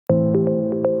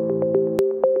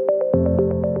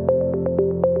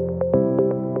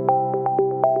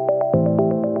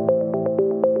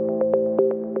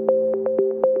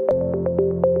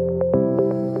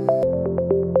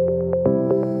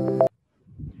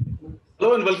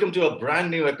Hello and welcome to a brand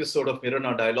new episode of Mirror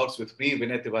Now Dialogues with me,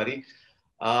 Vinay Tewari,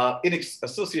 in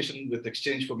association with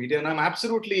Exchange for Media. And I'm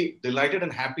absolutely delighted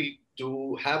and happy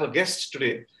to have a guest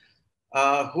today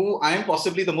who I am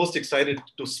possibly the most excited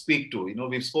to speak to. You know,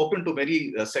 we've spoken to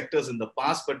many sectors in the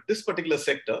past, but this particular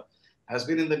sector has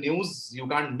been in the news. You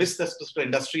can't miss this particular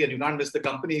industry and you can't miss the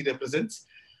company he represents.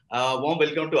 Warm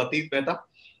welcome to Atit Mehta.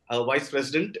 Vice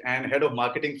President and Head of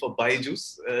Marketing for Byju.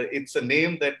 It's a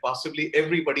name that possibly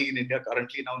everybody in India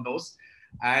currently now knows.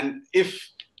 And if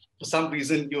for some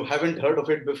reason you haven't heard of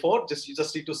it before, you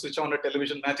just need to switch on a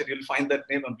television match and you'll find that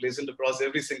name emblazoned across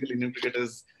every single Indian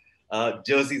cricketer's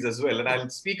jerseys as well. And I'll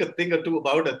speak a thing or two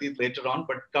about Atit later on,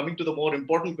 but coming to the more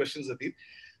important questions, Atit,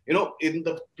 you know, in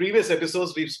the previous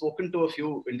episodes, we've spoken to a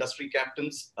few industry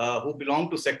captains who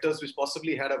belong to sectors which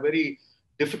possibly had a very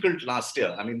difficult last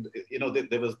year. I mean, you know,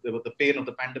 there was the pain of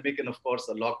the pandemic and of course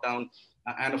the lockdown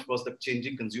and of course the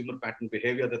changing consumer pattern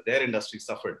behavior that their industry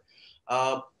suffered.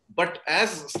 But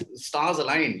as stars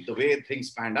aligned, the way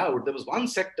things panned out, there was one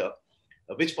sector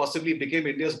which possibly became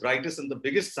India's brightest and the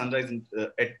biggest sunrise in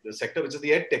sector, which is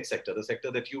the EdTech sector, the sector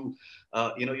that you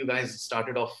guys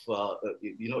started off,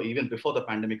 even before the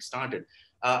pandemic started.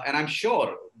 And I'm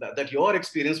sure that your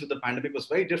experience with the pandemic was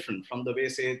very different from the way,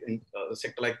 say, in a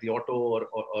sector like the auto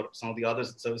or some of the other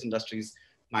service industries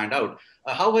panned out.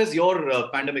 How has your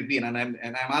pandemic been? And I'm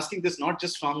asking this not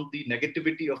just from the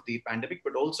negativity of the pandemic,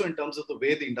 but also in terms of the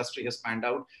way the industry has panned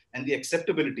out and the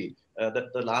acceptability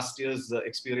that the last year's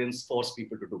experience forced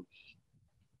people to do.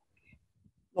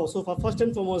 Oh, so first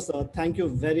and foremost, thank you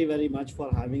very, very much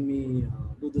for having me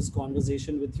do this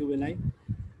conversation with you, Vinay.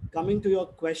 Coming to your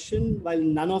question, while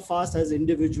none of us as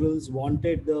individuals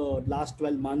wanted the last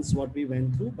 12 months what we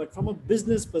went through, but from a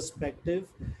business perspective,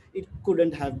 it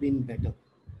couldn't have been better.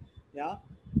 Yeah.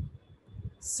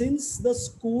 Since the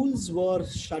schools were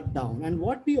shut down, and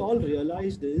what we all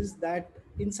realized is that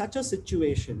in such a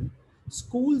situation,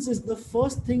 schools is the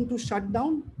first thing to shut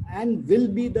down and will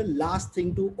be the last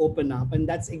thing to open up. And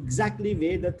that's exactly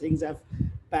where the things have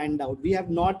panned out. We have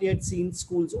not yet seen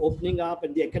schools opening up,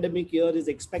 and the academic year is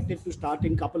expected to start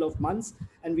in a couple of months,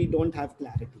 and we don't have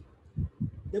clarity.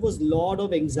 There was a lot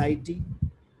of anxiety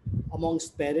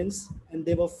amongst parents, and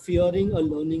they were fearing a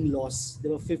learning loss. They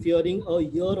were fearing a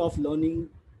year of learning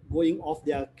going off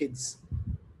their kids.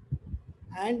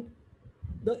 And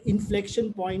the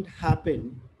inflection point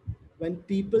happened when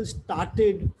people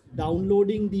started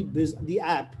downloading the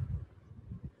app.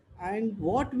 And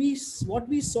what we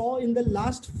saw in the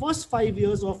first 5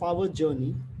 years of our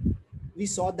journey, we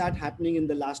saw that happening in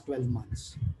the last 12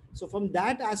 months. So from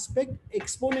that aspect,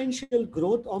 exponential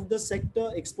growth of the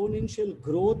sector, exponential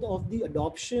growth of the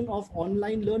adoption of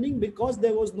online learning, because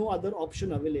there was no other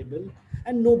option available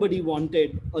and nobody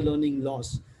wanted a learning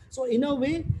loss. So in a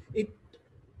way,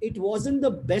 it wasn't the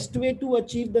best way to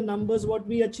achieve the numbers what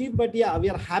we achieved, but yeah,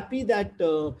 we are happy that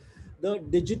the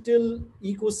digital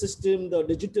ecosystem, the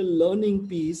digital learning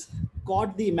piece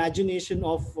caught the imagination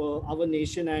of our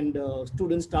nation, and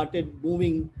students started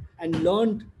moving and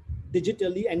learned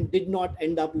digitally and did not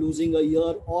end up losing a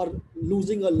year or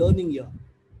losing a learning year.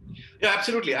 Yeah,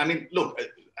 absolutely. I mean, look,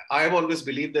 I've always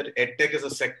believed that EdTech as a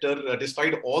sector,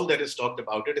 despite all that is talked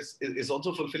about it, is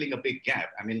also fulfilling a big gap.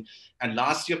 I mean, and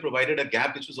last year provided a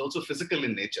gap which was also physical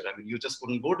in nature. I mean, you just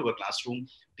couldn't go to a classroom,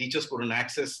 teachers couldn't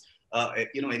access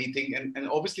anything. And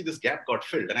obviously this gap got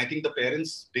filled. And I think the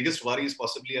parents' biggest worry is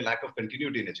possibly a lack of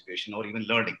continuity in education or even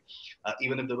learning.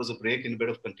 Even if there was a break in a bit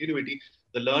of continuity,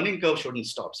 the learning curve shouldn't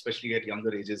stop, especially at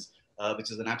younger ages,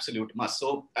 which is an absolute must.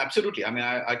 So absolutely, I mean,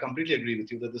 I completely agree with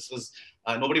you that this was,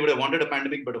 nobody would have wanted a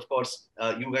pandemic, but of course,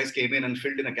 you guys came in and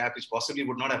filled in a gap which possibly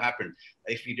would not have happened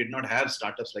if we did not have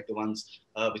startups like the ones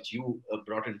which you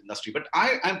brought into the industry. But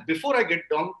before I get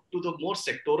down to the more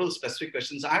sectoral specific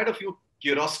questions, I had a few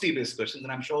curiosity-based questions,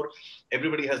 and I'm sure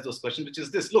everybody has those questions, which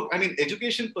is this. Look, I mean,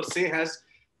 education per se has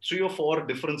 3 or 4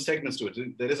 different segments to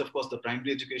it. There is, of course, the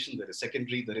primary education, there is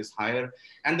secondary, there is higher,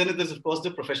 and then there's, of course,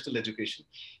 the professional education.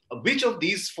 Which of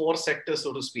these 4 sectors,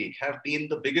 so to speak, have been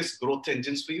the biggest growth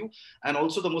engines for you and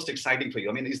also the most exciting for you?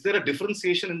 I mean, is there a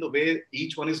differentiation in the way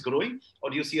each one is growing,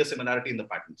 or do you see a similarity in the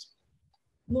patterns?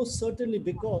 No, certainly,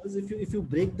 because if you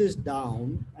break this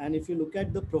down and if you look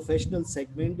at the professional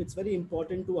segment, it's very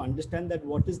important to understand that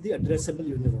what is the addressable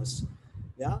universe.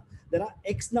 Yeah, there are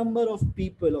X number of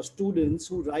people or students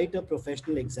who write a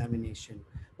professional examination.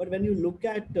 But when you look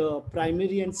at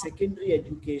primary and secondary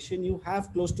education, you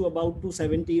have close to about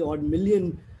 270 odd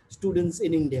million students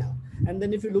in India. And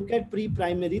then if you look at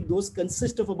pre-primary, those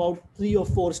consist of about 3 or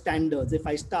 4 standards. If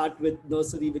I start with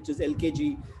nursery, which is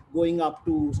LKG, going up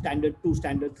to standard 2,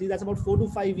 standard 3, that's about 4 to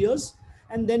 5 years.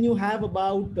 And then you have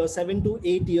about 7 to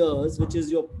 8 years, which is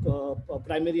your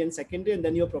primary and secondary, and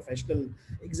then your professional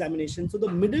examination. So the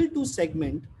middle two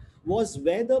segment was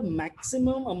where the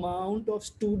maximum amount of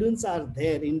students are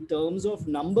there in terms of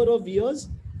number of years.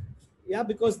 Yeah,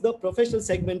 because the professional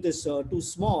segment is too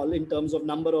small in terms of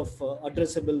number of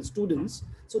addressable students.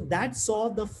 So that saw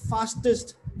the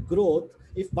fastest growth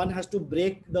if one has to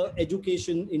break the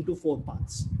education into four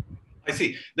parts. I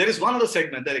see. There is one other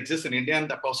segment that exists in India, and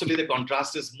that possibly the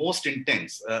contrast is most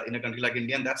intense in a country like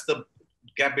India, and that's the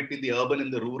gap between the urban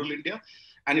and the rural India.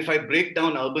 And if I break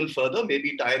down urban further,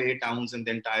 maybe tier A towns and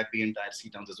then tier B and tier C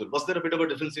towns as well. Was there a bit of a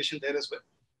differentiation there as well?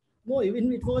 No,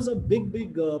 even it was a big,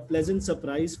 pleasant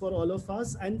surprise for all of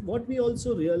us. And what we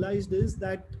also realized is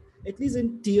that at least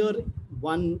in tier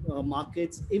one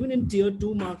markets, even in tier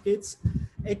two markets,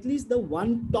 at least the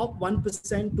top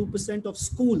 1%, 2% of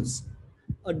schools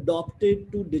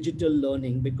adopted to digital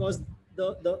learning, because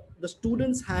the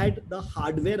students had the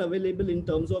hardware available in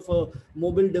terms of a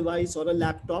mobile device or a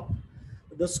laptop.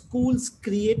 The schools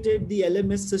created the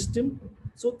LMS system.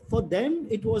 So for them,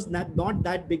 it was not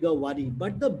that big a worry.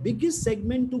 But the biggest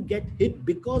segment to get hit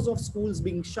because of schools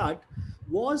being shut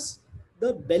was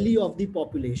the belly of the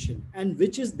population, and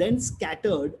which is then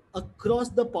scattered across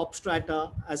the pop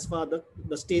strata as far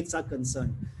the states are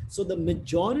concerned. So the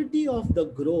majority of the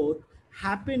growth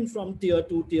happened from tier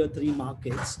 2, tier 3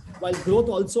 markets, while growth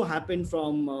also happened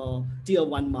from tier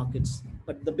 1 markets.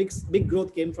 But the big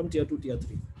growth came from tier 2, tier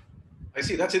 3. I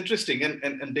see. That's interesting.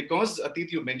 And because,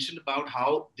 Atit, you mentioned about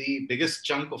how the biggest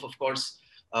chunk of course,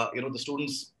 the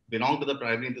students belong to the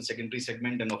primary and the secondary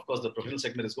segment. And of course, the professional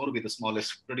segment is going to be the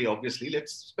smallest, pretty obviously.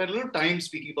 Let's spend a little time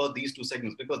speaking about these two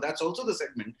segments, because that's also the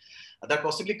segment that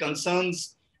possibly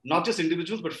concerns not just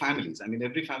individuals, but families. I mean,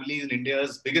 every family in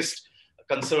India's biggest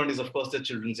concern is, of course, the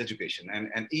children's education.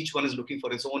 And each one is looking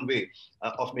for its own way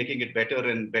of making it better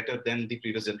and better than the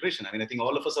previous generation. I mean, I think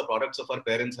all of us are products of our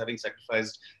parents having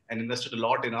sacrificed and invested a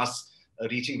lot in us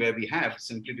reaching where we have,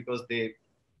 simply because they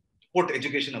put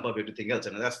education above everything else.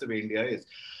 And that's the way India is.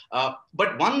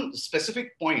 But one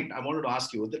specific point I wanted to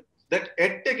ask you, that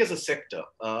EdTech as a sector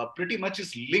pretty much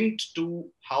is linked to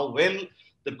how well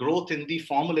the growth in the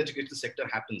formal education sector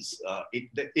happens.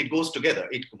 It goes together.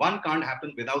 One can't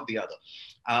happen without the other.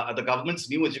 The government's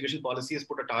new education policy has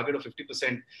put a target of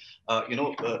 50%,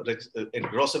 in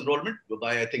gross enrollment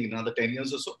by, I think, another 10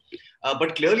 years or so.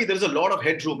 But clearly, there's a lot of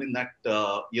headroom in that,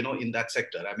 in that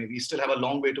sector. I mean, we still have a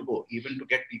long way to go, even to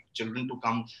get children to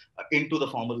come into the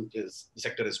formal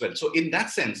sector as well. So, in that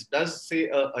sense, does say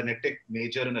an EdTech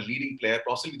major and a leading player,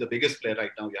 possibly the biggest player right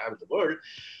now you have in the world,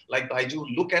 like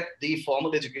Byju, look at the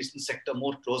formal education sector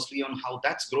more closely on how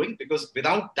that's growing? Because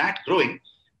without that growing,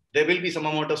 there will be some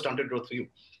amount of stunted growth for you.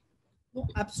 No,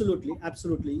 absolutely,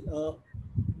 absolutely.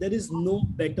 There is no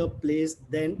better place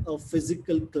than a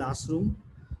physical classroom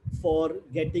for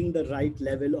getting the right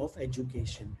level of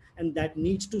education. And that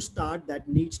needs to start, that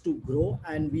needs to grow,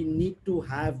 and we need to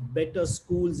have better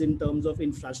schools in terms of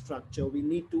infrastructure. We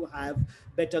need to have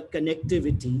better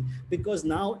connectivity, because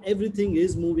now everything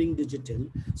is moving digital.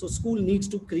 So school needs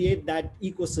to create that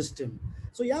ecosystem.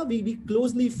 So yeah, we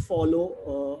closely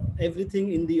follow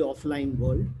everything in the offline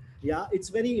world. Yeah, it's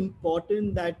very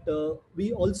important that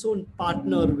we also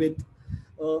partner with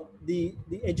the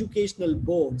educational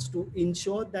boards to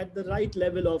ensure that the right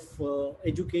level of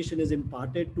education is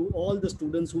imparted to all the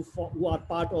students who are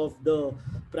part of the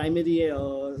primary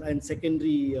and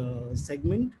secondary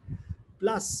segment.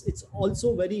 Plus, it's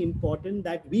also very important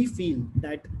that we feel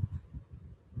that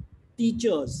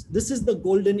teachers, this is the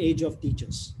golden age of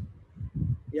teachers.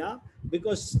 Yeah,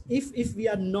 because if we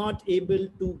are not able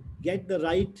to get the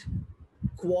right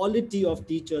quality of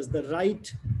teachers, the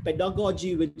right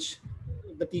pedagogy which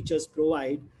the teachers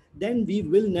provide, then we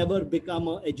will never become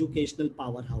an educational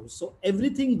powerhouse. So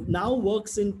everything now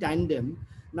works in tandem.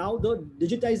 Now the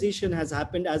digitization has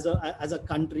happened as a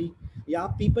country. Yeah,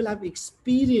 people have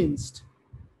experienced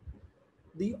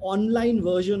the online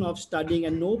version of studying,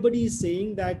 and nobody is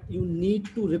saying that you need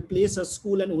to replace a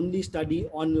school and only study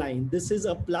online. This is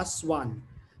a plus one,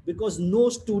 because no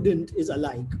student is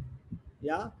alike.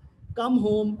 Yeah, come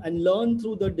home and learn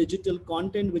through the digital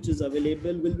content which is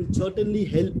available will certainly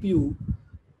help you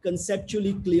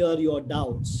conceptually clear your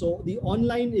doubts. So the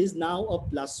online is now a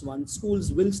plus one.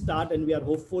 Schools will start, and we are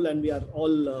hopeful, and we are all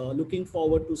looking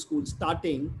forward to school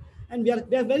starting. And we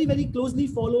are very, very closely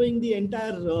following the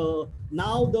entire,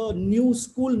 now the new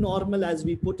school normal as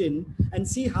we put in, and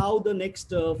see how the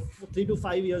next 3 to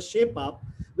 5 years shape up,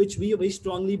 which we very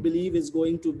strongly believe is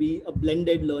going to be a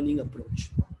blended learning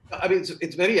approach. I mean,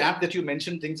 it's very apt that you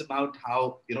mentioned things about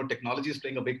how, technology is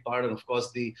playing a big part, and of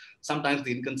course, sometimes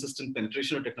the inconsistent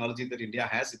penetration of technology that India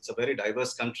has. It's a very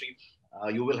diverse country.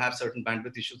 You will have certain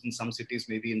bandwidth issues in some cities,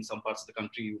 maybe in some parts of the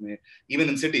country. You may, even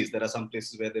in cities, there are some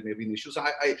places where there may be an issue. So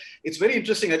it's very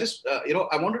interesting. I just,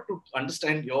 I wanted to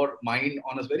understand your mind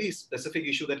on a very specific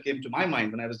issue that came to my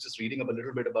mind when I was just reading up a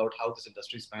little bit about how this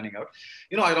industry is panning out.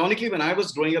 Ironically, when I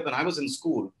was growing up, when I was in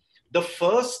school, the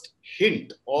first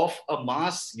hint of a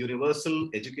mass universal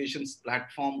education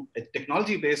platform, a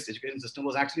technology-based education system,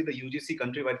 was actually the UGC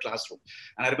countrywide classroom.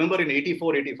 And I remember in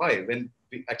 84, 85, when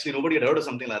actually nobody had heard of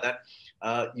something like that,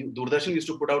 Doordarshan used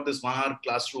to put out this 1 hour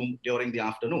classroom during the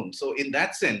afternoon. So in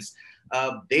that sense,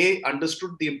 they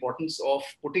understood the importance of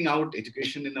putting out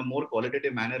education in a more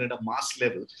qualitative manner at a mass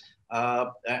level.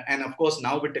 And of course,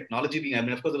 now with technology being,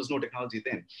 of course, there was no technology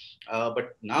then,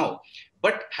 but now.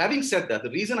 But having said that,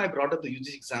 the reason I brought up the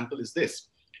UGC example is this.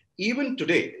 Even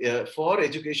today, for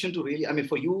education to really,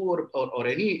 for you or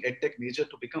any EdTech major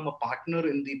to become a partner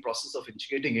in the process of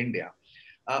educating India,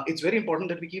 it's very important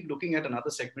that we keep looking at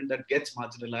another segment that gets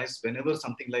marginalized whenever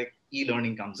something like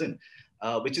e-learning comes in,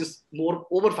 which is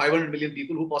over 500 million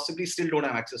people who possibly still don't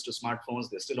have access to smartphones.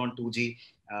 They're still on 2G.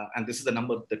 And this is the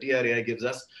number the TRAI gives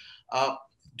us.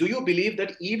 Do you believe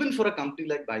that even for a company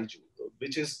like Byju,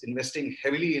 which is investing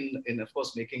heavily in of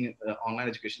course, making online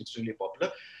education extremely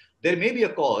popular, there may be a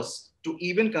cause to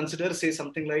even consider, say,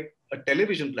 something like a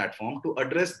television platform to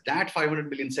address that 500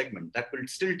 million segment that will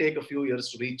still take a few years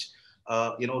to reach,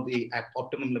 the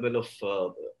optimum level of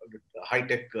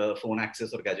high-tech phone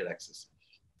access or gadget access?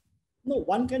 No,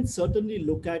 one can certainly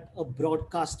look at a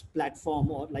broadcast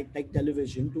platform or like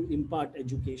television to impart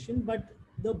education, but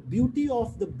the beauty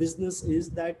of the business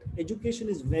is that education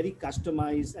is very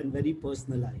customized and very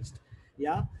personalized.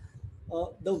 Yeah.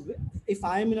 If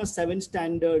I am in a 7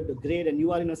 standard grade and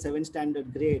you are in a 7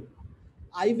 standard grade,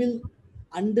 I will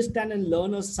understand and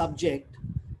learn a subject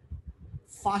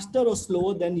faster or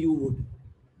slower than you would.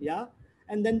 Yeah.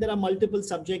 And then there are multiple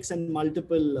subjects and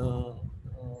multiple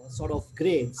sort of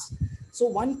grades. So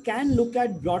one can look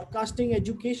at broadcasting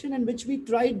education, and which we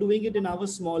tried doing it in our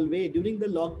small way. During the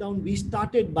lockdown, we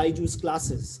started Byju's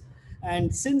classes.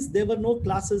 And since there were no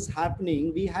classes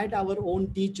happening, we had our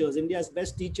own teachers, India's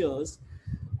best teachers,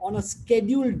 on a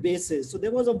scheduled basis. So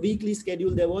there was a weekly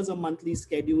schedule, there was a monthly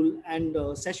schedule,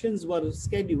 and sessions were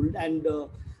scheduled, and the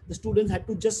students had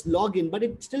to just log in. But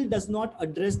it still does not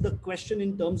address the question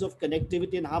in terms of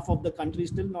connectivity, and half of the country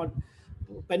is still not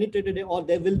penetrated, or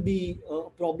there will be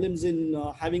problems in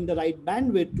having the right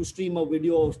bandwidth to stream a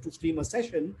video or to stream a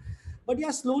session. But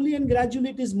yeah, slowly and gradually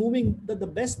it is moving. The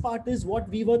best part is what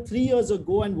we were 3 years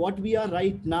ago and what we are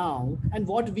right now and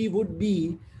what we would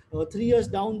be 3 years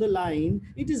down the line.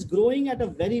 It is growing at a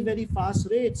very, very fast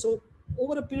rate. So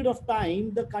over a period of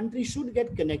time, the country should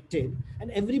get connected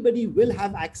and everybody will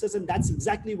have access. And that's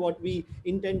exactly what we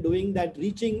intend doing, that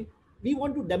we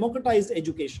want to democratize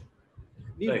education.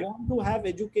 We Right. want to have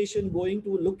education going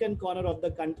to nook and corner of the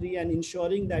country and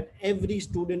ensuring that every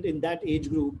student in that age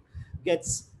group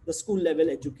gets the school level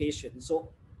education. So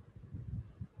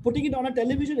putting it on a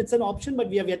television, it's an option, but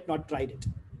we have yet not tried it.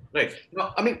 Right.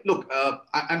 No, look,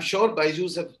 I'm sure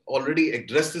Byju's have already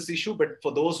addressed this issue, but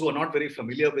for those who are not very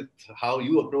familiar with how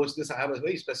you approach this, I have a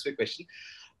very specific question.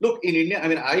 Look, in India,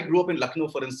 I grew up in Lucknow,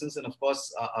 for instance, and of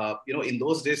course, in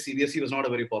those days, CBSE was not a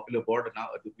very popular board. Now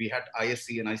we had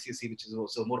ISC and ICSE, which is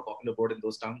also a more popular board in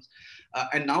those towns.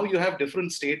 And now you have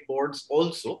different state boards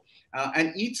also.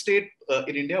 And each state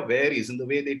in India varies in the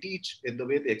way they teach, in the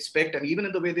way they expect, and even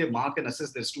in the way they mark and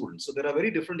assess their students. So there are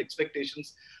very different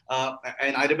expectations.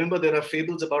 And I remember there are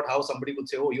fables about how somebody would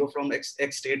say, oh, you're from X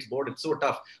state's board, it's so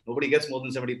tough. Nobody gets more than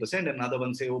 70%. And another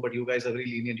one say, oh, but you guys are very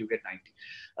lenient, you get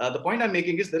 90. The point I'm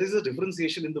making is there is a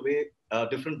differentiation in the way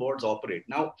different boards operate.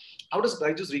 Now, how does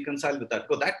Byju's reconcile with that?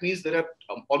 Because that means there are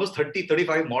almost 30,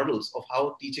 35 models of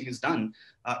how teaching is done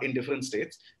in different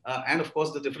states. And of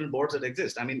course, the different boards that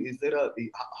exist. Is there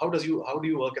how do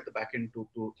you work at the back end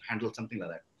to handle something like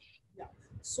that? Yeah.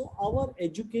 So our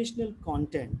educational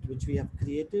content, which we have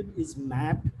created, is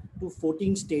mapped to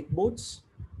 14 state boards,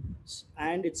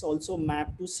 and it's also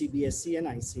mapped to CBSE and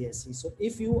ICSE. So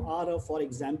if you are, for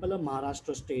example, a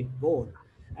Maharashtra State Board,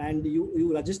 and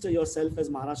you register yourself as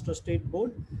Maharashtra State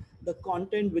Board, the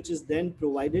content which is then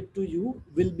provided to you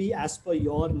will be as per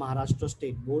your Maharashtra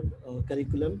State Board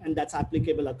curriculum, and that's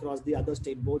applicable across the other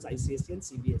state boards, ICSE and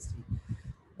CBSE.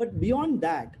 But beyond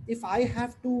that, if I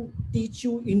have to teach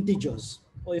you integers,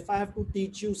 or if I have to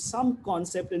teach you some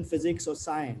concept in physics or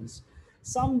science,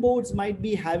 some boards might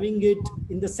be having it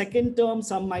in the second term,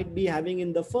 some might be having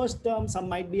in the first term, some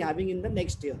might be having in the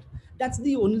next year. That's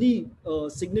the only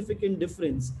significant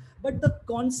difference. But the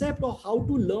concept of how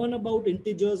to learn about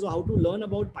integers or how to learn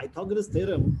about Pythagoras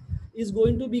theorem is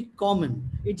going to be common.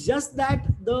 It's just that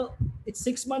it's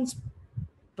 6 months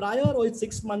prior or it's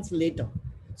 6 months later.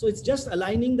 So it's just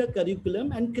aligning the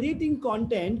curriculum and creating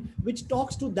content which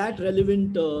talks to that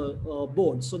relevant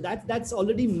board. So that's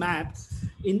already mapped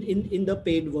in the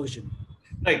paid version.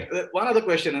 Right. One other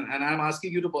question, and I'm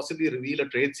asking you to possibly reveal a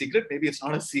trade secret. Maybe it's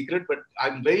not a secret, but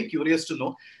I'm very curious to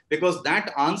know, because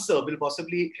that answer will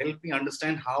possibly help me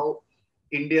understand how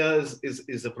India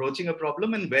is approaching a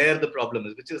problem and where the problem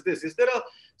is, which is this. Is there a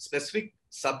specific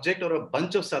subject or a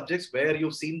bunch of subjects where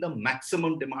you've seen the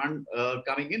maximum demand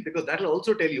coming in? Because that will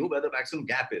also tell you where the maximum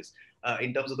gap is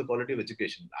in terms of the quality of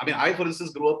education. I mean, I, for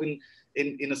instance, grew up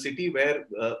in a city where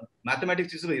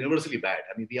mathematics is universally bad.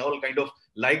 I mean, we all kind of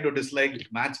liked or disliked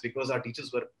maths because our teachers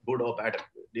were good or bad,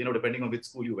 depending on which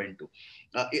school you went to.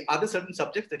 Are there certain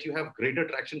subjects that you have greater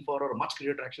traction for or much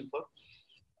greater traction for?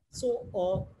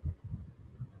 So,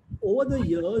 over the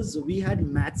years, we had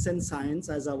maths and science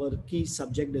as our key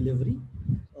subject delivery.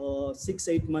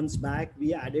 6-8 months back,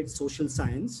 we added social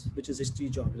science, which is history,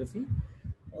 geography.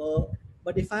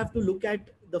 But if I have to look at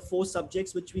the 4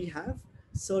 subjects which we have,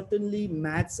 certainly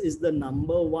maths is the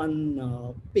number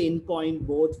one pain point,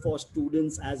 both for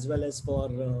students as well as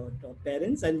for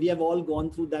parents. And we have all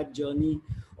gone through that journey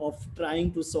of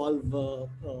trying to solve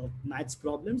maths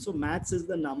problems. So maths is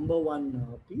the number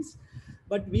one piece.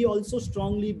 But we also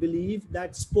strongly believe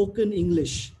that spoken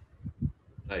English,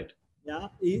 right,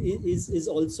 is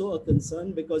also a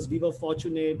concern, because we were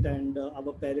fortunate and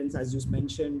our parents, as you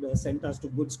mentioned, sent us to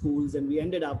good schools, and we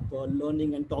ended up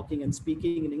learning and talking and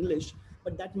speaking in English.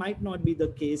 But that might not be the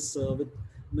case with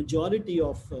majority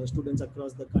of students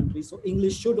across the country. So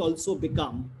English should also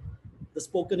become, the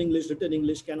spoken English, written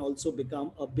English can also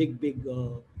become a big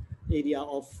area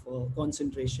of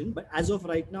concentration. But as of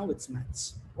right now, it's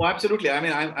maths. Oh, absolutely. I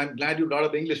mean, I'm glad you brought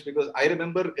up English, because I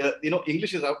remember,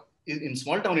 English is out in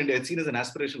small town India. It's seen as an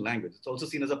aspirational language. It's also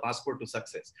seen as a passport to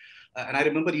success. And I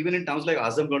remember even in towns like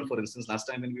Azamgarh, for instance, last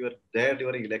time when we were there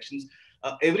during elections,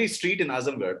 every street in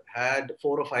Azamgarh had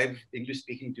 4 or 5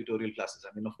 English-speaking tutorial classes.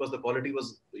 I mean, of course, the quality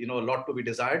was, a lot to be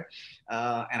desired.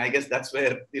 And I guess that's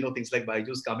where, things like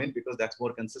Byju's come in, because that's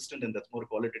more consistent and that's more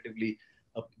qualitatively,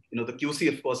 the QC,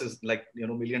 of course, is like,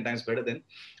 million times better than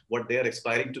what they are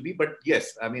aspiring to be. But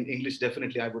yes, I mean, English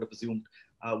definitely, I would have assumed,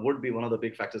 would be one of the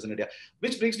big factors in India.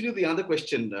 Which brings me to the other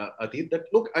question, Atit, that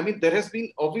look, I mean, there has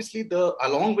been obviously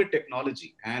along with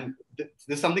technology, and this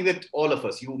is something that all of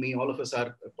us, you, me, all of us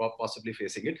are possibly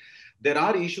facing it. There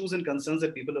are issues and concerns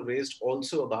that people have raised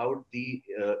also about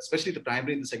especially the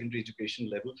primary and the secondary education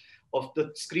level, of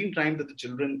the screen time that the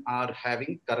children are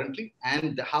having currently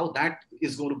and how that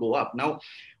is going to go up. Now,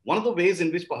 one of the ways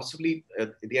in which possibly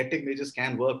the EdTech majors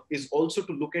can work is also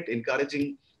to look at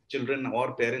encouraging children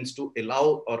or parents to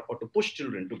allow or to push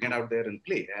children to get out there and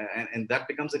play. And that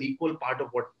becomes an equal part of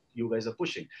what you guys are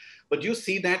pushing. But you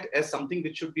see that as something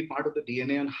which should be part of the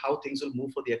DNA on how things will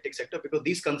move for the EdTech sector, because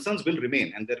these concerns will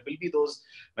remain, and there will be those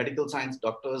medical science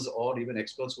doctors or even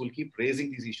experts who will keep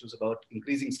raising these issues about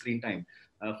increasing screen time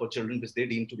for children, which they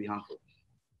deem to be harmful.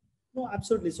 No,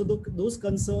 absolutely. So those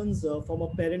concerns from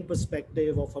a parent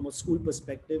perspective or from a school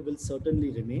perspective will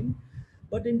certainly remain.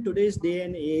 But in today's day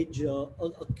and age, a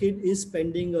kid is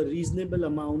spending a reasonable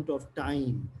amount of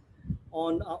time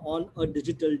on a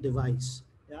digital device.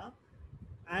 Yeah.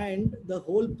 And the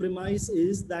whole premise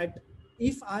is that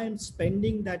if I am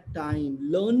spending that time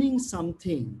learning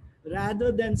something,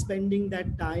 rather than spending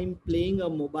that time playing a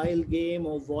mobile game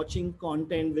or watching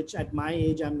content, which at my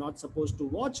age, I'm not supposed to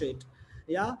watch it,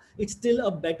 it's still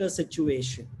a better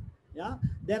situation.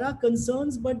 There are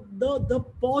concerns, but the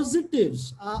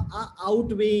positives are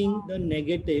outweighing the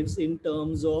negatives in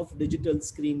terms of digital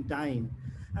screen time.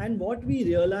 And what we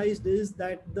realized is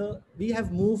that we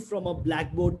have moved from a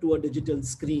blackboard to a digital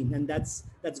screen, and that's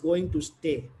going to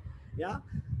stay.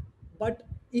 But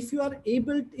if you are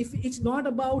able, if it's not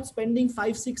about spending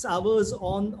 5-6 hours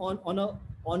on a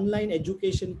online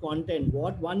education content,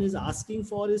 what one is asking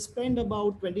for is spend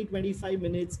about 20-25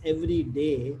 minutes every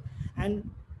day. And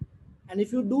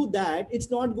if you do that,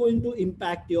 it's not going to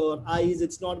impact your eyes,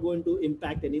 it's not going to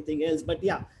impact anything else. But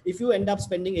if you end up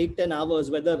spending 8-10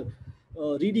 hours, whether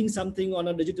reading something on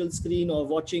a digital screen or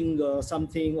watching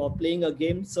something or playing a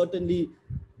game, certainly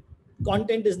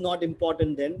content is not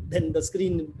important. Then the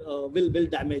screen will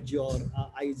damage your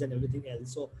eyes and everything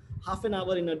else. So half an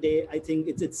hour in a day, I think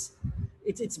it's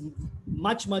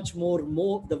much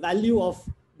more, the value of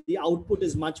the output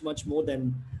is much more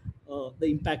than the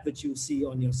impact which you see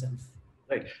on yourself.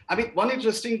 Right. I mean, one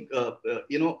interesting,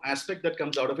 aspect that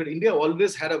comes out of it, India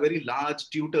always had a very large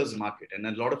tutors market, and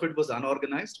a lot of it was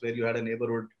unorganized, where you had a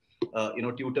neighborhood,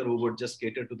 tutor who would just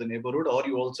cater to the neighborhood, or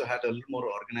you also had a little more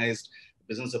organized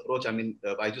business approach. I mean,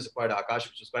 Byju's acquired Akash,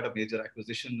 which was quite a major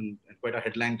acquisition and quite a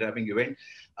headline-grabbing event.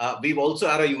 We've also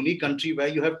are a unique country where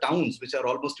you have towns which are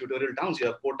almost tutorial towns. You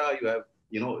have Kota, you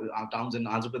have towns in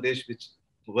Andhra Pradesh which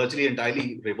virtually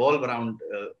entirely revolve around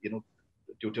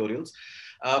tutorials.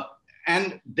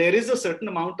 And there is a certain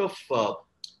amount of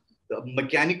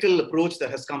mechanical approach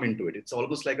that has come into it. It's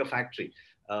almost like a factory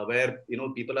where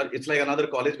people are. It's like another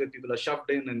college where people are shoved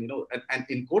in, and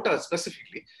in Kota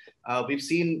specifically, we've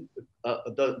seen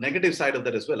the negative side of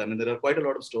that as well. I mean, there are quite a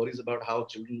lot of stories about how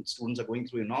students are going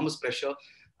through enormous pressure.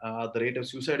 The rate of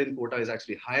suicide in Kota is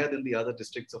actually higher than the other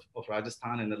districts of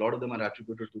Rajasthan, and a lot of them are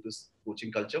attributed to this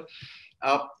coaching culture.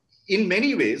 In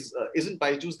many ways, isn't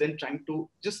Byju's then trying to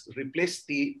just replace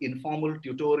the informal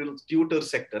tutor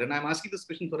sector? And I'm asking this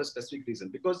question for a specific reason,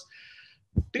 because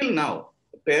till now,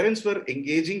 parents were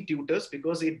engaging tutors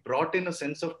because it brought in a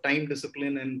sense of time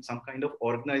discipline and some kind of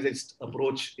organized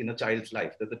approach in a child's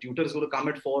life, that the tutor is going to come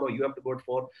at 4 or you have to go at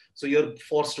 4. So you're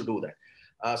forced to do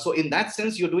that. So in that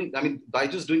sense,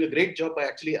 Byju's doing a great job by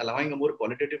actually allowing a more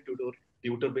qualitative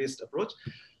tutor-based approach.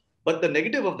 But the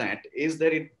negative of that is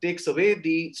that it takes away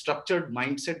the structured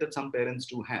mindset that some parents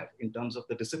do have in terms of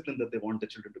the discipline that they want the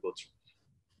children to go through.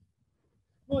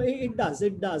 No, it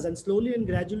does. And slowly and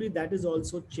gradually that is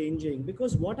also changing,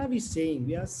 because what are we saying?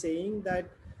 We are saying that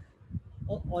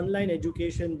online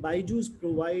education, Byju's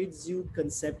provides you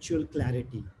conceptual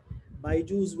clarity.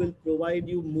 Byju's will provide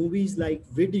you movies like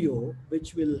video,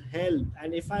 which will help.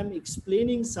 And if I'm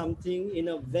explaining something in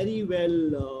a very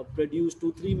well produced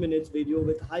 2-3 minutes video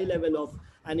with high level of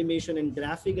animation and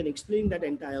graphic and explaining that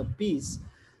entire piece,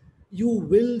 you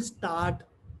will start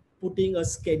putting a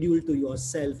schedule to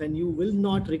yourself, and you will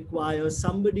not require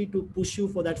somebody to push you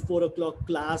for that 4 o'clock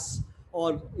class,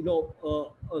 or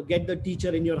get the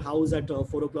teacher in your house at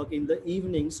 4 o'clock in the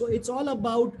evening. So it's all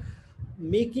about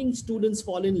making students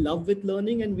fall in love with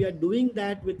learning, and we are doing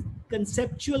that with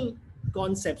conceptual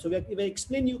concepts. So we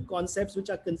explain you concepts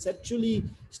which are conceptually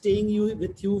staying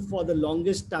with you for the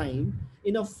longest time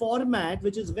in a format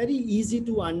which is very easy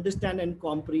to understand and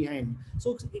comprehend.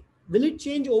 So will it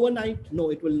change overnight?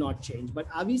 No, it will not change. But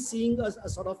are we seeing a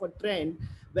sort of a trend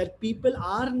where people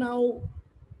are now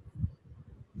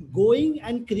going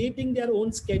and creating their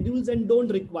own schedules and don't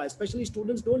require, especially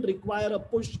students don't require a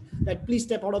push that please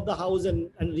step out of the house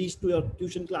and reach to your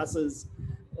tuition classes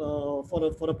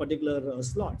for a particular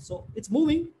slot. So it's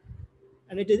moving,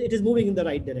 and it is moving in the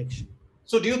right direction.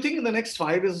 So do you think in the next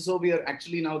 5 years or so, we are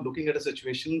actually now looking at a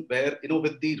situation where,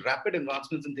 with the rapid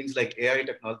advancements in things like AI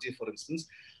technology, for instance,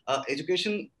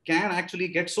 education can actually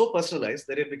get so personalized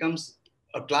that it becomes,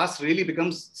 a class really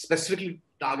becomes specifically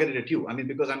targeted at you? I mean,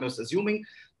 because I'm assuming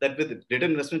that with data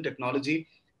investment technology,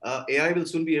 AI will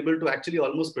soon be able to actually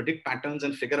almost predict patterns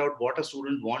and figure out what a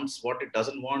student wants, what it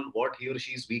doesn't want, what he or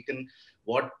she is weak in,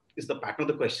 what is the pattern of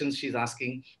the questions she's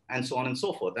asking, and so on and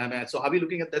so forth. I mean, so are we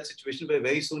looking at that situation where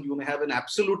very soon you may have an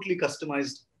absolutely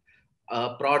customized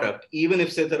product, even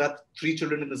if, say, there are 3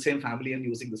 children in the same family and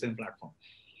using the same platform?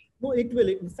 No, it will.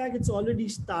 In fact, it's already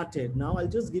started. Now, I'll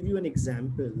just give you an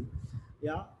example.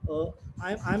 Yeah,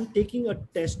 I'm taking a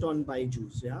test on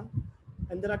Byju's. Yeah,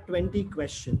 and there are 20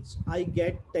 questions. I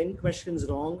get 10 questions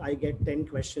wrong. I get 10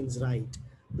 questions right.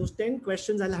 Those 10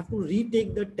 questions, I'll have to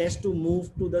retake the test to move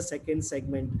to the second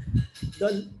segment.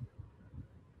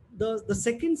 The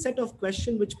second set of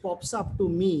questions which pops up to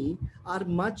me are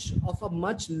much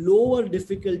lower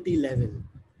difficulty level.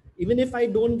 Even if I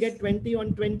don't get 20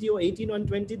 on 20 or 18 on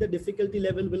 20, the difficulty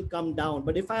level will come down.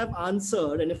 But if I have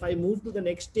answered and if I move to the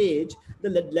next stage, the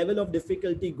level of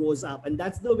difficulty goes up. And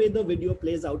that's the way the video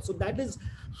plays out. So that is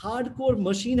hardcore.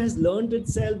 Machine has learned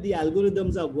itself. The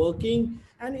algorithms are working.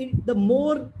 And the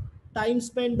more time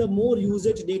spent, the more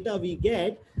usage data we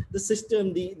get, the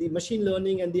system, the machine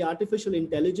learning and the artificial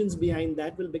intelligence behind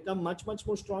that will become much, much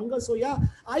more stronger. So yeah,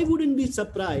 I wouldn't be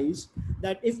surprised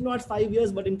that if not 5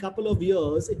 years, but in a couple of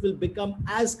years, it will become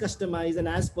as customized and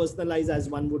as personalized as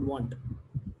one would want.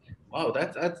 Wow,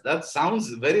 that sounds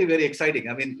very, very exciting.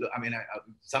 I mean,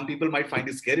 some people might find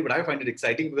it scary, but I find it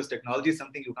exciting because technology is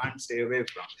something you can't stay away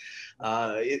from.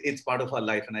 It's part of our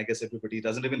life, and I guess everybody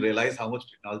doesn't even realize how much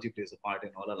technology plays a part in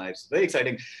all our lives. Very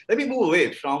exciting. Let me move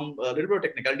away from a little bit of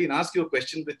technicality and ask you a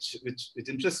question which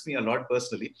interests me a lot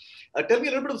personally. Tell me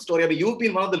a little bit of the story. I mean, you've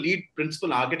been one of the lead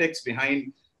principal architects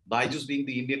behind Byju's being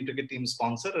the Indian cricket team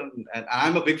sponsor, and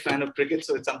I'm a big fan of cricket,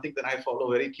 so it's something that I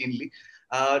follow very keenly.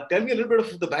 Tell me a little bit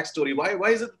of the backstory. Why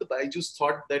is it that the Byju's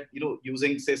thought that,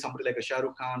 using, say, somebody like a Shah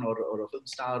Rukh Khan or a film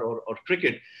star or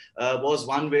cricket was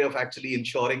one way of actually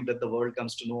ensuring that the world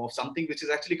comes to know of something which is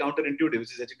actually counterintuitive,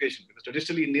 which is education, because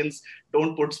traditionally Indians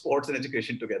don't put sports and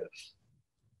education together.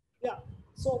 Yeah.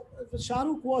 So Shah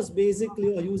Rukh was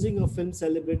basically using a film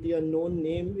celebrity, a known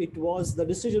name. The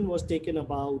decision was taken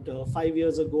about 5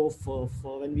 years ago for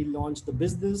when we launched the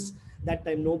business. That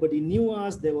time nobody knew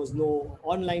us. There was no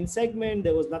online segment.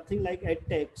 There was nothing like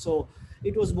EdTech. So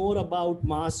it was more about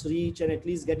mass reach and at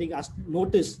least getting us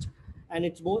noticed. And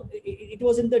it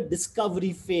was in the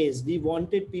discovery phase. We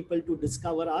wanted people to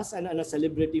discover us, and a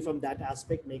celebrity from that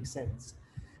aspect makes sense.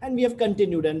 And we have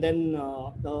continued, and then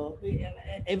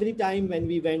every time when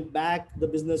we went back, the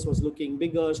business was looking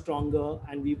bigger, stronger,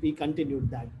 and we continued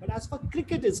that. But as far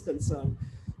cricket is concerned,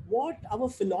 what our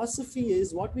philosophy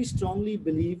is, what we strongly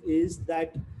believe is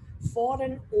that for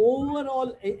an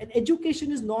overall,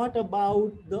 education is not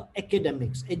about the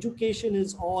academics. Education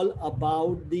is all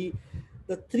about the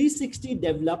 360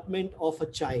 development of a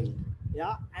child.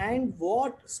 Yeah. And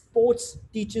what sports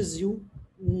teaches you,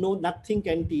 no, nothing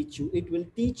can teach you. It will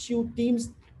teach you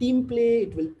team play.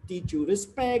 It will teach you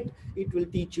respect. It will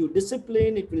teach you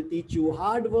discipline. It will teach you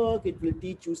hard work. It will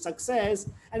teach you success.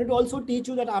 And it will also teach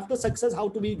you that after success, how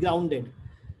to be grounded.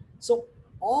 So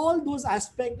all those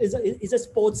aspects is a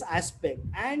sports aspect.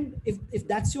 And if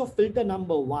that's your filter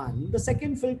number one, the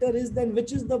second filter is then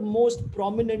which is the most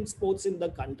prominent sports in the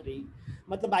country.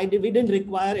 We didn't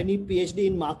require any PhD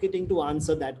in marketing to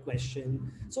answer that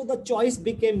question. So the choice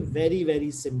became very,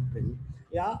 very simple.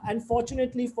 Yeah. And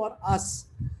fortunately for us,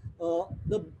 the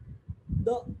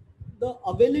the the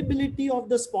availability of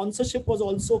the sponsorship was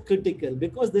also critical,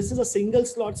 because this is a single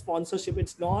slot sponsorship.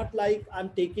 It's not like I'm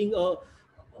taking a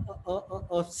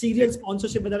serial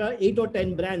sponsorship where there are 8 or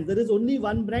 10 brands. There is only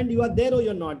one brand. You are there or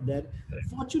you're not there.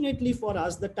 Fortunately for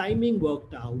us, the timing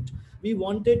worked out. We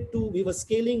were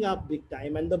scaling up big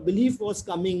time, and the belief was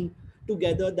coming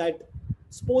together that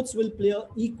sports will play an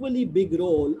equally big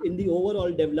role in the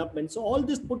overall development. So all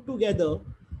this put together,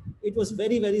 it was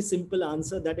very, very simple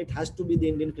answer that it has to be the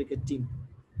Indian cricket team.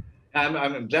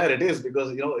 I'm glad it is,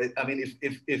 because I mean,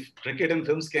 if cricket and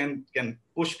films can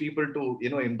push people to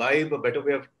imbibe a better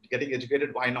way of getting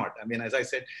educated, why not? I mean, as I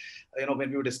said, when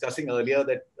we were discussing earlier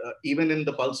that even in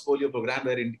the Pulse Polio program,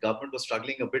 where the government was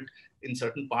struggling a bit in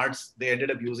certain parts, they ended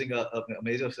up using a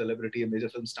major celebrity, a major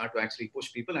film star to actually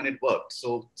push people, and it worked.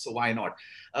 So why not?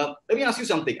 Let me ask you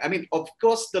something. I mean, of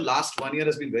course, the last 1 year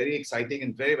has been very exciting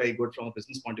and very, very good from a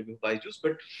business point of view by Byju's,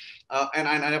 but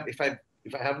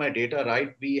if I have my data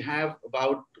right, we have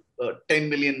about 10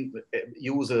 million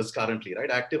users currently,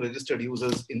 right? Active registered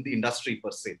users in the industry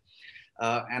per se.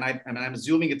 And I'm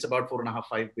assuming it's about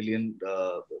 4.5 billion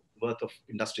worth of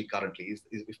industry currently,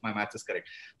 if my math is correct.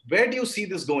 Where do you see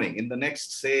this going in the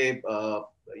next, say,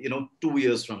 2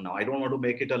 years from now? I don't want to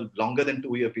make it a longer than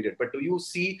 2 year period, but do you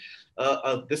see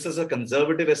this as a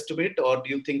conservative estimate, or do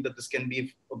you think that this can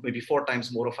be maybe 4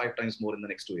 times more or 5 times more in the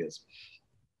next 2 years?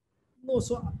 No,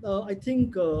 so I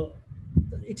think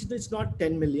it's not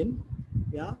 10 million.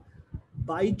 Yeah.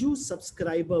 Byju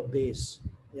subscriber base,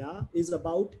 yeah, is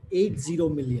about 80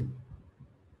 million.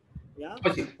 Yeah.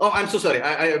 Oh, I'm so sorry.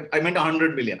 I meant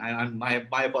 100 million.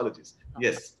 My apologies.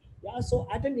 Yes. Yeah. So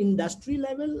at an industry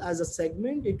level, as a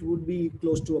segment, it would be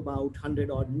close to about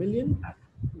 100 odd million.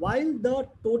 While the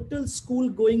total school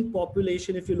going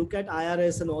population, if you look at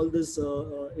IRS and all this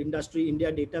industry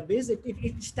India database,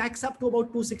 it stacks up to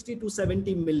about 260 to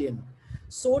 70 million.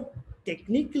 So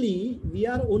technically, we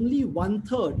are only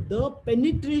 1/3. The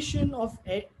penetration of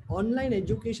online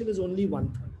education is only 1/3.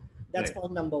 That's right.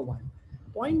 Point number one.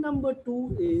 Point number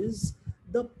two is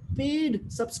the paid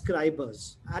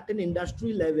subscribers at an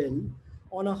industry level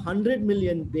on a 100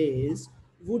 million base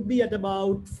would be at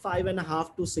about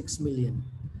 5.5 to 6 million.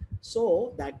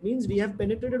 So that means we have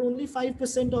penetrated only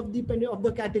 5% of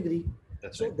the category.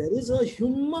 That's so right. There is a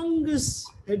humongous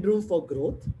headroom for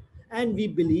growth, and we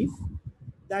believe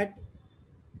that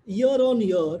year on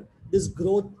year, this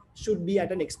growth should be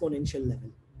at an exponential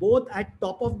level, both at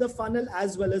top of the funnel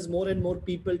as well as more and more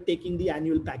people taking the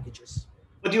annual packages.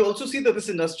 But you also see that this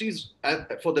industry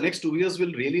for the next 2 years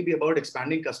will really be about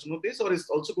expanding customer base, or is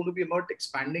also going to be about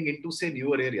expanding into, say,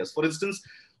 newer areas. For instance,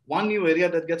 one new area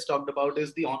that gets talked about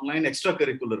is the online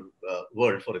extracurricular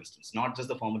world, for instance, not just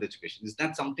the formal education. Is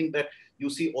that something that you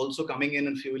see also coming in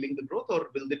and fueling the growth, or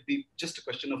will it be just a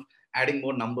question of adding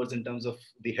more numbers in terms of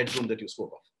the headroom that you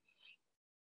spoke of?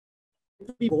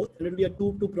 will be both, and it will be a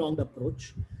two-pronged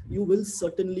approach. You will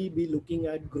certainly be looking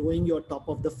at growing your top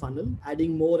of the funnel,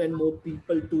 adding more and more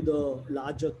people to the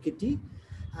larger kitty,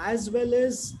 as well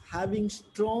as having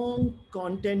strong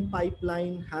content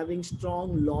pipeline, having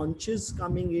strong launches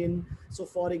coming in. So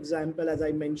for example, as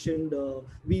I mentioned,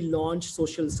 we launched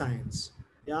social science.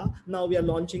 Yeah, now we are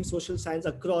launching social science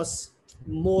across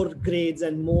more grades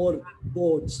and more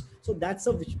boards. So that's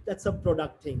a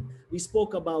product thing. We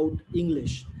spoke about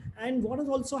English. And what has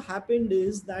also happened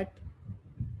is that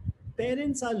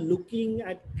parents are looking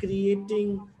at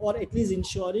creating or at least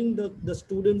ensuring the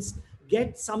students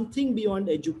get something beyond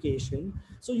education.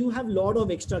 So you have a lot of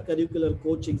extracurricular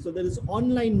coaching. So there is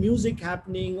online music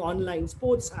happening, online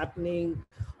sports happening,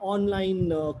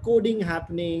 online coding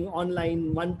happening,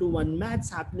 online one-to-one maths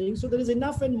happening. So there is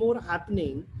enough and more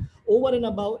happening over and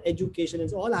above education.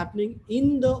 It's all happening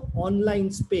in the online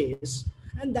space,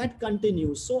 and that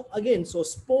continues. So again, so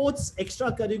sports,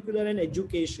 extracurricular, and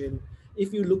education,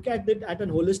 if you look at it at a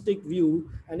holistic view,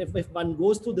 and if one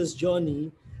goes through this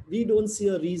journey, we don't see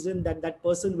a reason that that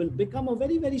person will become a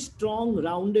very, very strong,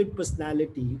 rounded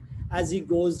personality as he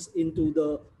goes into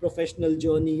the professional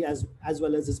journey as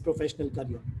well as his professional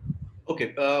career.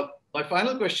 Okay. My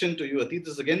final question to you, Atit,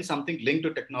 is again something linked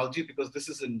to technology, because this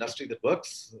is an industry that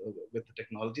works with the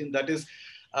technology, and that is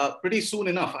pretty soon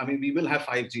enough. I mean, we will have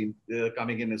 5G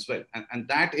coming in as well, and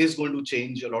that is going to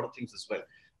change a lot of things as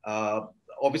well.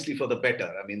 Obviously for the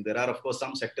better. I mean, there are of course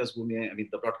some sectors who may, I mean,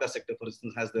 the broadcast sector, for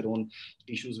instance, has their own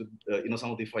issues with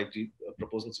some of the 5G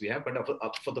proposals we have. But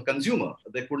for the consumer,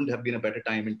 there couldn't have been a better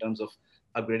time in terms of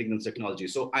upgrading this technology.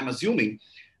 So I'm assuming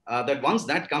that once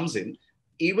that comes in,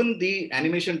 even the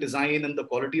animation design and the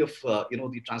quality of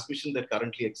the transmission that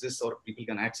currently exists or people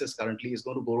can access currently is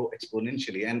going to grow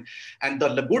exponentially. And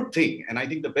the good thing, and I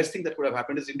think the best thing that could have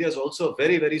happened, is India is also a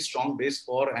very, very strong base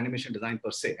for animation design per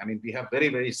se. I mean, we have very,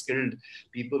 very skilled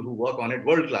people who work on it,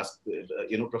 world-class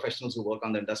professionals who work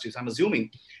on the industry. So I'm assuming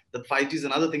that 5G is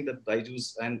another thing that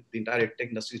Byju's and the entire EdTech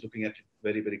industry is looking at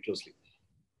very, very closely.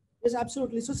 Yes,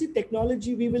 absolutely. So see,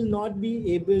 technology, we will not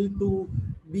be able to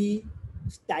be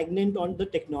stagnant on the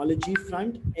technology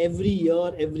front. Every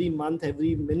year, every month,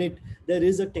 every minute, there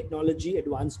is a technology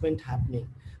advancement happening.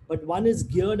 But one is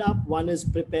geared up, one is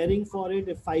preparing for it.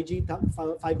 If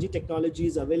 5G technology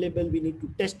is available, we need to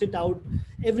test it out.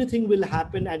 Everything will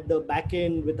happen at the back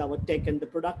end with our tech and the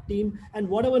product team, and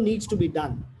whatever needs to be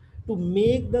done to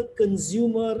make the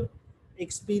consumer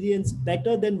experience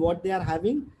better than what they are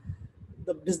having,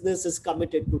 the business is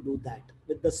committed to do that,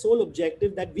 with the sole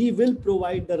objective that we will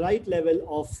provide the right level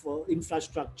of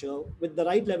infrastructure, with the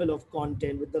right level of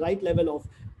content, with the right level of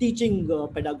teaching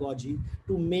pedagogy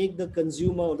to make the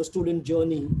consumer or the student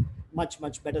journey much,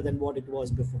 much better than what it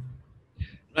was before.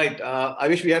 Right. I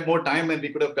wish we had more time and we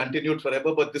could have continued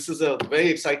forever, but this is a very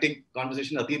exciting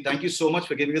conversation. Atit, thank you so much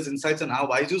for giving us insights on how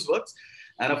Byju's works,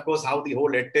 and of course, how the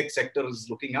whole EdTech sector is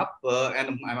looking up.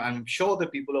 And I'm sure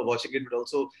that people who are watching it would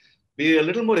also be a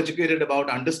little more educated about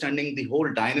understanding the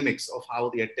whole dynamics of how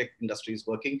the EdTech industry is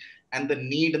working and the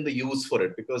need and the use for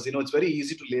it. Because, it's very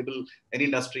easy to label any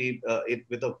industry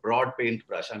with a broad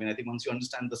paintbrush. I mean, I think once you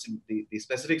understand the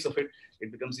specifics of it,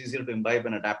 it becomes easier to imbibe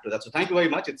and adapt to that. So thank you very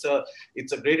much. It's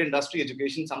a great industry,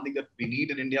 education, something that we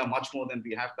need in India much more than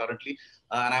we have currently.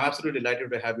 And I'm absolutely delighted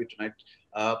to have you tonight.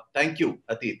 Thank you,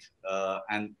 Atit.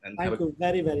 And thank you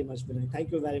very, very much, Vinay.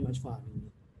 Thank you very much for having me.